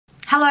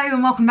Hello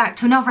and welcome back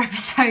to another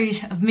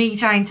episode of me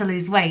trying to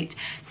lose weight.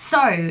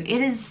 So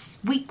it is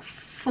week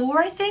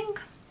 4, I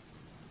think,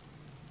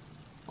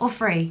 or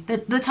 3.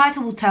 The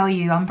title will tell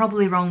you. I'm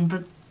probably wrong,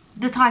 but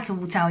the title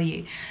will tell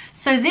you.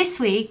 So this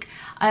week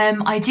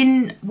I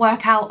didn't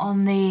work out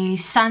on the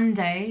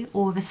Sunday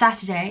or the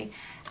Saturday,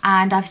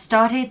 and I've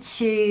started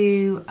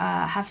to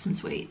have some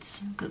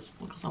sweets because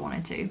I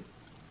wanted to,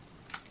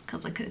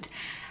 because I could.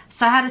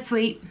 So I had a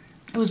sweet.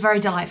 It was very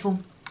delightful.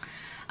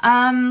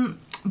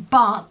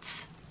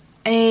 But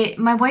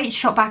my weight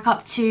shot back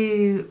up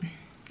to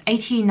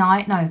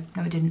 89, no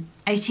it didn't,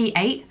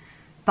 88,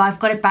 but I've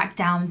got it back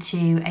down to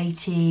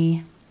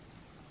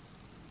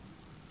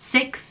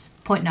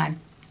 86.9,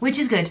 which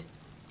is good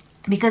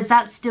because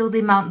that's still the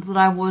amount that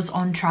I was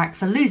on track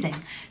for losing.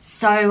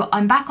 So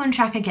I'm back on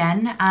track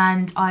again,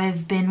 and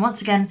I've been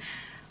once again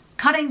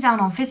cutting down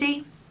on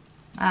fizzy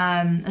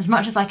as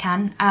much as I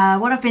can.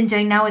 What I've been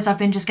doing now is I've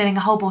been just getting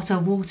a whole bottle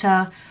of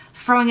water,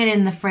 throwing it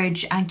in the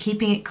fridge and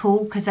keeping it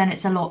cool, because then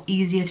it's a lot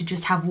easier to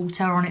just have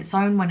water on its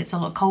own when it's a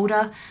lot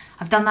colder.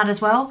 I've done that as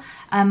well.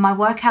 My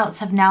workouts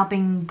have now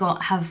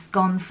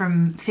gone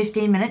from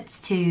 15 minutes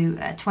to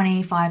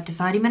 25 to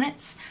 30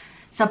 minutes.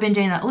 So I've been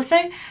doing that also,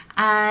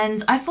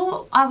 and I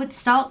thought I would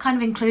start kind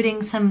of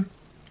including some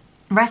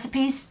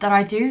recipes that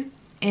I do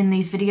in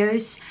these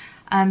videos,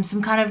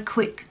 some kind of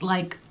quick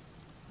like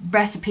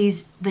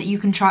recipes that you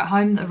can try at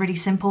home that are really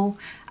simple.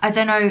 I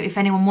don't know if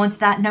anyone wants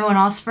that, no one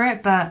asked for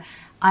it, but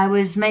I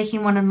was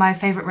making one of my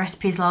favorite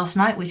recipes last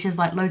night, which is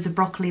like loads of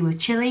broccoli with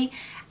chili,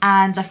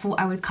 and I thought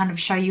I would kind of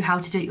show you how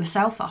to do it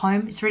yourself at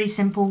home. It's really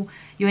simple.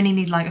 You only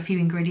need like a few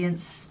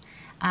ingredients,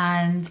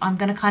 and I'm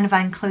gonna kind of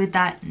include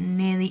that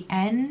near the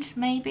end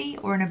maybe,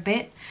 or in a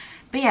bit.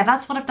 But yeah,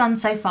 that's what I've done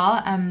so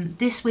far.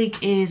 This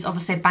week is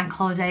obviously a bank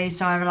holiday,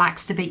 so I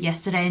relaxed a bit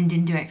yesterday and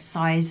didn't do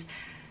exercise.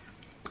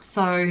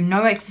 So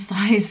no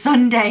exercise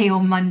Sunday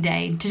or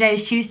Monday. Today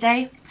is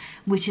Tuesday,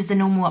 which is the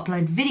normal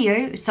upload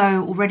video. So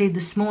already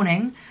this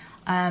morning,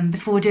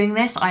 before doing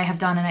this, I have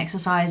done an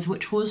exercise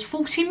which was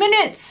 40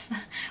 minutes,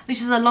 which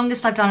is the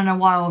longest I've done in a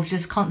while, of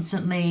just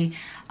constantly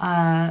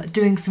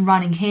doing some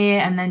running here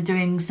and then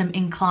doing some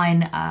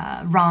incline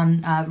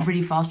run,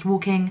 really fast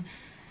walking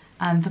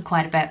for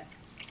quite a bit.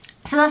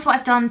 So that's what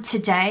I've done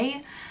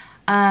today.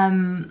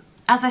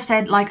 As I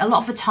said, like a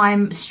lot of the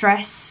time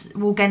stress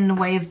will get in the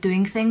way of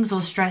doing things,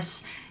 or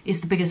stress is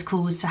the biggest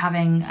cause for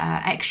having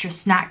extra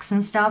snacks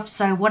and stuff.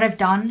 So what I've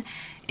done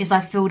is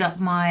I filled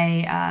up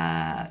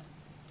my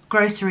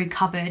grocery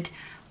cupboard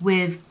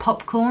with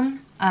popcorn,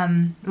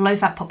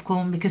 low-fat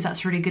popcorn, because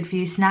that's really good for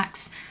you,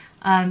 snacks,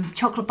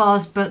 chocolate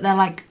bars, but they're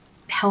like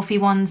healthy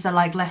ones. They're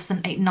like less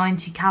than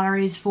 90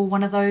 calories for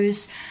one of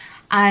those.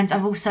 And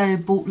I've also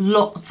bought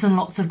lots and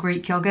lots of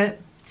Greek yogurt,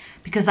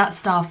 because that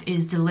stuff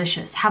is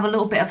delicious. Have a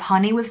little bit of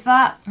honey with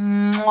that.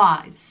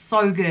 Mwah, it's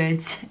so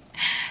good.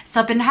 So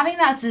I've been having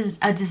that as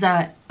a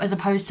dessert, as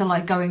opposed to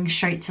like going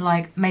straight to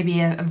like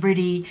maybe a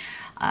really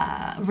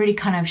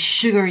kind of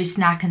sugary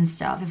snack and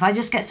stuff. If I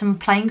just get some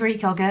plain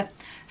Greek yogurt,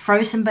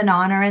 throw some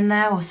banana in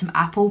there or some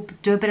apple,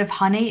 do a bit of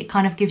honey, it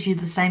kind of gives you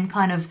the same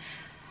kind of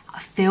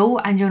feel,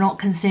 and you're not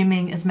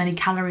consuming as many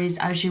calories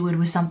as you would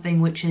with something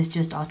which is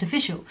just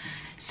artificial.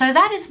 So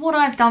that is what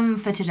I've done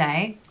for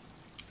today.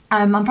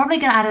 I'm probably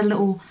going to add a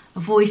little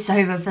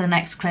voiceover for the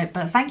next clip,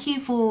 but thank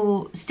you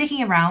for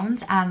sticking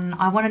around, and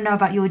I want to know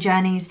about your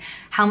journeys.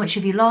 How much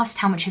have you lost?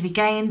 How much have you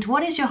gained?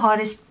 What is the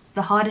hardest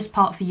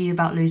part for you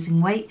about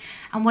losing weight,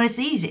 and what is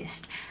the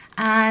easiest?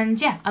 And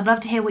yeah, I'd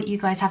love to hear what you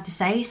guys have to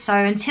say. So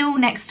until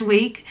next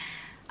week,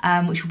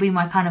 which will be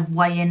my kind of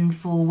weigh-in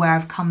for where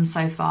I've come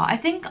so far, I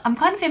think I'm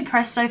kind of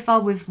impressed so far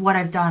with what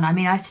I've done. I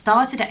mean, I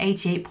started at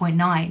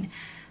 88.9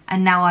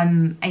 and now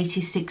I'm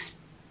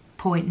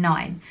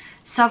 86.9.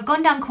 So I've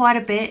gone down quite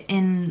a bit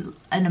in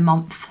a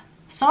month.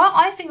 So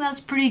I think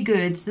that's pretty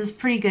good. That's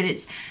pretty good.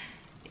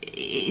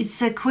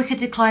 It's a quicker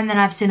decline than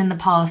I've seen in the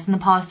past. In the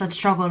past, I'd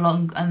struggle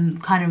along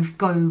and kind of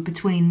go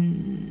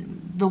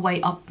between the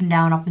weight up and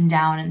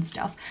down and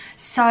stuff.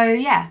 So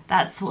yeah,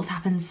 that's what's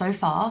happened so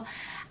far.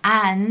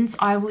 And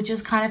I will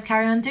just kind of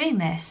carry on doing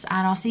this,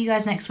 and I'll see you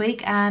guys next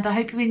week. And I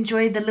hope you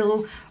enjoyed the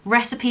little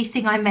recipe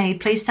thing I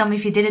made. Please tell me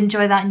if you did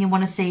enjoy that and you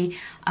want to see.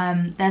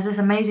 There's this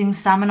amazing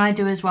salmon I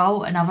do as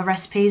well, and other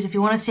recipes. If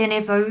you want to see any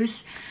of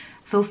those,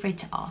 feel free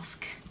to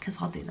ask, because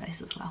I'll do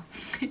those as well.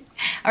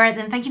 Alright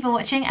then, thank you for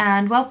watching,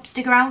 and well,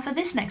 stick around for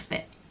this next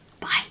bit.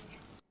 Bye.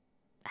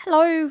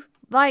 Hello,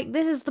 like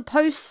this is the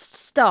post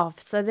stuff,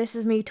 so this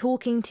is me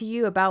talking to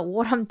you about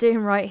what I'm doing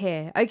right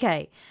here.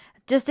 Okay,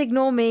 just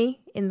ignore me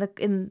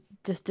in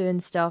just doing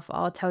stuff.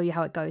 I'll tell you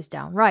how it goes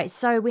down. Right,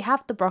 so we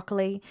have the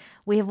broccoli.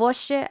 We have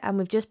washed it, and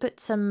we've just put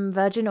some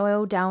virgin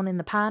oil down in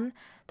the pan.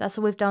 That's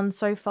what we've done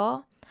so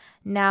far.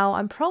 Now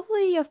I've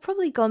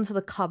probably gone to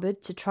the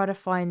cupboard to try to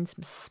find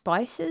some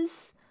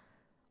spices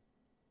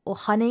or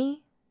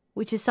honey,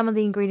 which is some of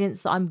the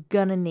ingredients that I'm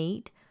gonna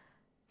need.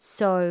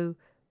 So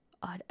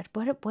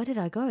where did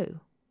I go?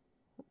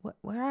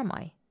 Where am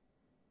I?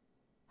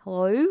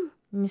 Hello?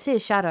 You see a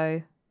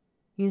shadow.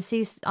 You can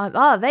see,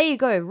 there you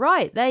go.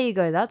 Right, there you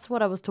go. That's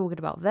what I was talking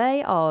about.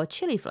 They are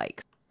chili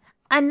flakes.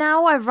 And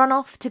now I've run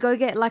off to go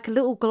get like a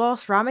little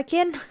glass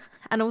ramekin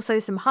and also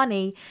some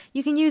honey.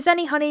 You can use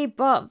any honey,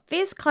 but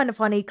this kind of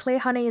honey, clear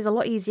honey, is a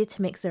lot easier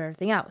to mix with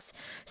everything else.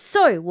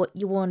 So what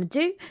you want to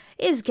do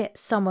is get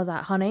some of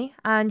that honey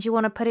and you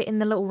want to put it in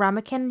the little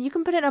ramekin. You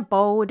can put it in a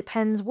bowl, it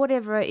depends,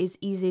 whatever is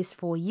easiest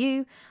for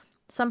you.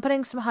 So I'm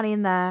putting some honey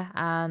in there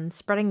and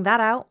spreading that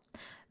out.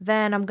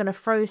 Then I'm going to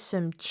throw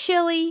some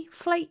chili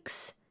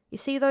flakes. You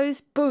see those?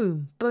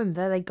 Boom, boom,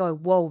 there they go.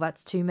 Whoa,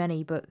 that's too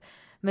many, but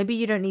maybe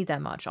you don't need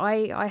that much.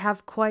 I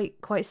have quite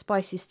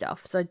spicy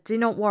stuff, so do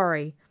not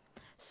worry.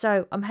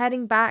 So I'm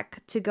heading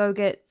back to go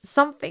get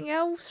something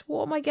else.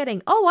 What am I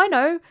getting? Oh, I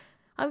know.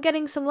 I'm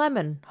getting some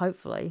lemon,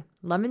 hopefully.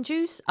 Lemon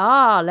juice?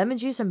 Lemon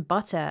juice and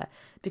butter.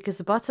 Because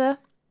the butter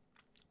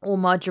or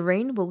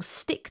margarine will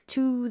stick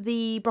to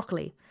the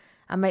broccoli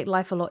and make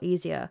life a lot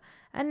easier.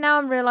 And now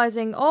I'm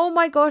realizing, oh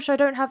my gosh, I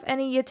don't have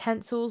any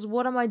utensils.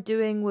 What am I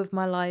doing with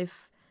my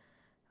life?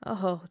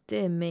 Oh,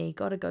 dear me.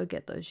 Gotta go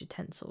get those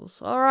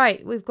utensils. All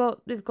right, we've got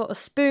a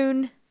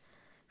spoon.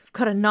 We've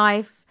got a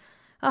knife.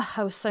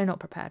 I was so not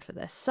prepared for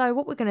this. So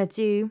what we're going to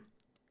do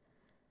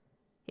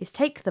is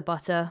take the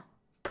butter,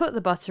 put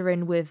the butter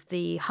in with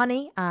the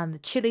honey and the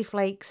chili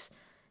flakes.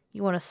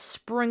 You want to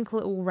sprinkle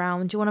it all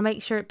around. You want to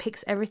make sure it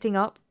picks everything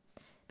up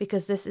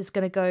because this is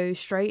going to go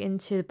straight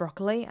into the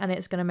broccoli and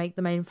it's going to make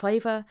the main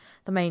flavour,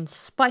 the main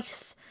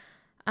spice,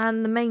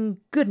 and the main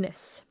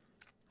goodness.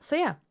 So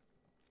yeah.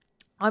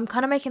 I'm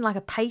kind of making like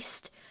a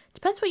paste.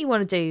 Depends what you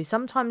want to do.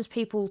 Sometimes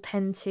people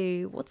tend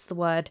to, what's the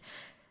word?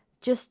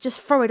 Just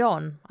throw it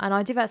on. And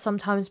I do that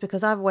sometimes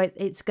because otherwise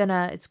it's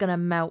gonna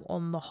melt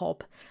on the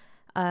hob.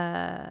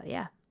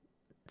 Yeah.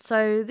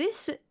 So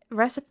this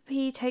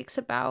recipe takes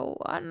about,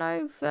 I don't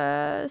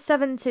know,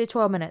 7 to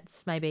 12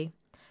 minutes maybe.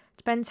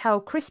 Depends how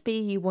crispy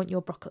you want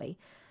your broccoli.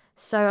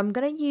 So I'm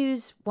gonna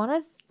use one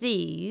of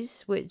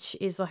these, which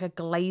is like a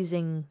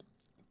glazing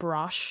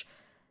brush.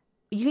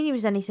 You can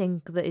use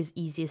anything that is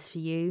easiest for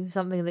you.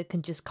 Something that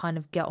can just kind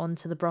of get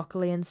onto the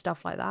broccoli and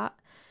stuff like that.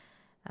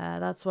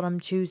 That's what I'm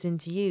choosing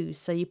to use.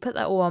 So you put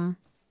that all on.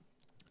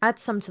 Add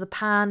some to the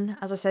pan.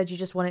 As I said, you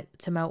just want it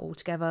to melt all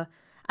together.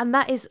 And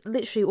that is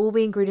literally all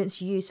the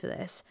ingredients you use for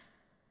this.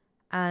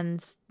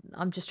 And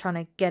I'm just trying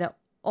to get it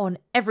on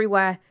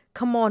everywhere.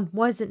 Come on,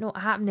 why is it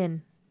not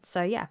happening?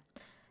 So yeah,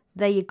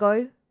 there you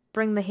go.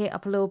 Bring the heat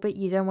up a little bit.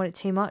 You don't want it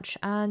too much.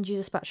 And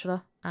use a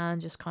spatula and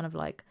just kind of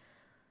like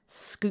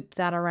scoop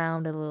that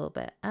around a little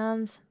bit,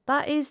 and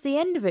that is the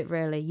end of it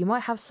really. You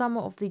might have some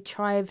of the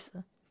chilies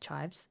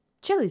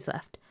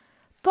left,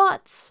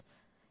 but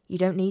you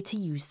don't need to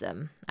use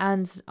them.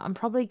 And I'm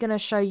probably going to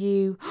show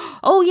you,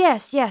 oh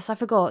yes, I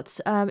forgot,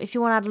 if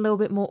you want to add a little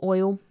bit more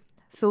oil,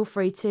 feel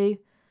free to.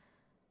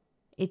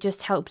 It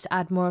just helps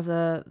add more of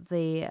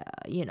the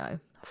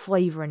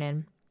flavouring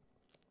in.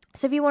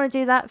 So if you want to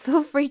do that,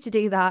 feel free to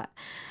do that.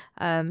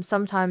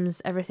 Sometimes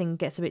everything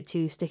gets a bit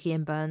too sticky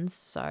and burns,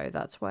 so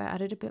that's why I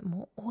added a bit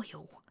more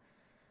oil.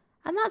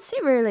 And that's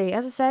it really.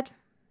 As I said,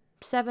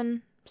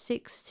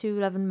 6 to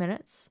 11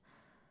 minutes.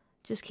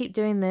 Just keep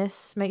doing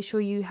this. Make sure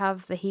you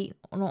have the heat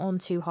not on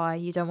too high.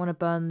 You don't want to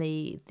burn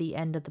the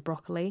end of the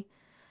broccoli.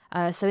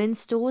 So in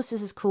stores,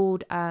 this is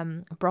called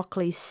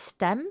broccoli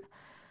stem.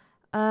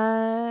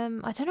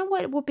 I don't know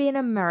what it would be in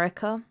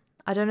America.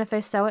 I don't know if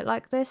they sell it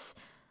like this.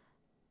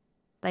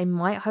 They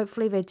might,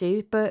 hopefully they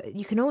do. But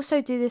you can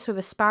also do this with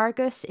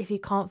asparagus if you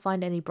can't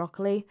find any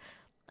broccoli.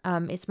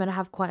 It's meant to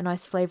have quite a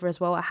nice flavour as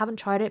well. I haven't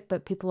tried it,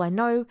 but people I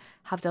know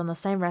have done the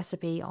same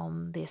recipe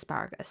on the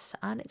asparagus.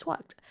 And it's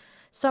worked.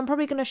 So I'm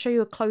probably going to show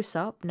you a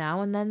close-up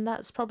now. And then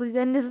that's probably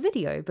the end of the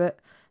video. But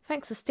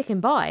thanks for sticking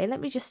by.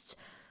 Let me just...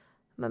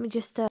 And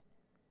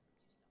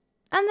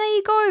there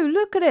you go.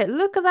 Look at it.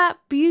 Look at that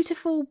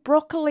beautiful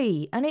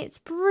broccoli. And it's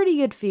pretty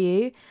good for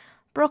you.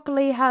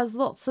 Broccoli has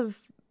lots of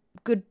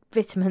good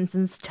vitamins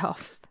and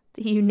stuff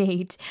that you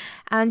need,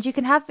 and you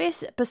can have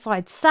this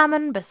beside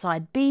salmon,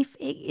 beside beef.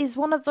 It is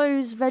one of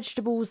those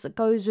vegetables that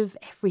goes with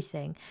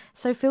everything,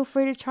 so feel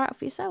free to try it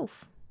for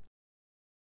yourself.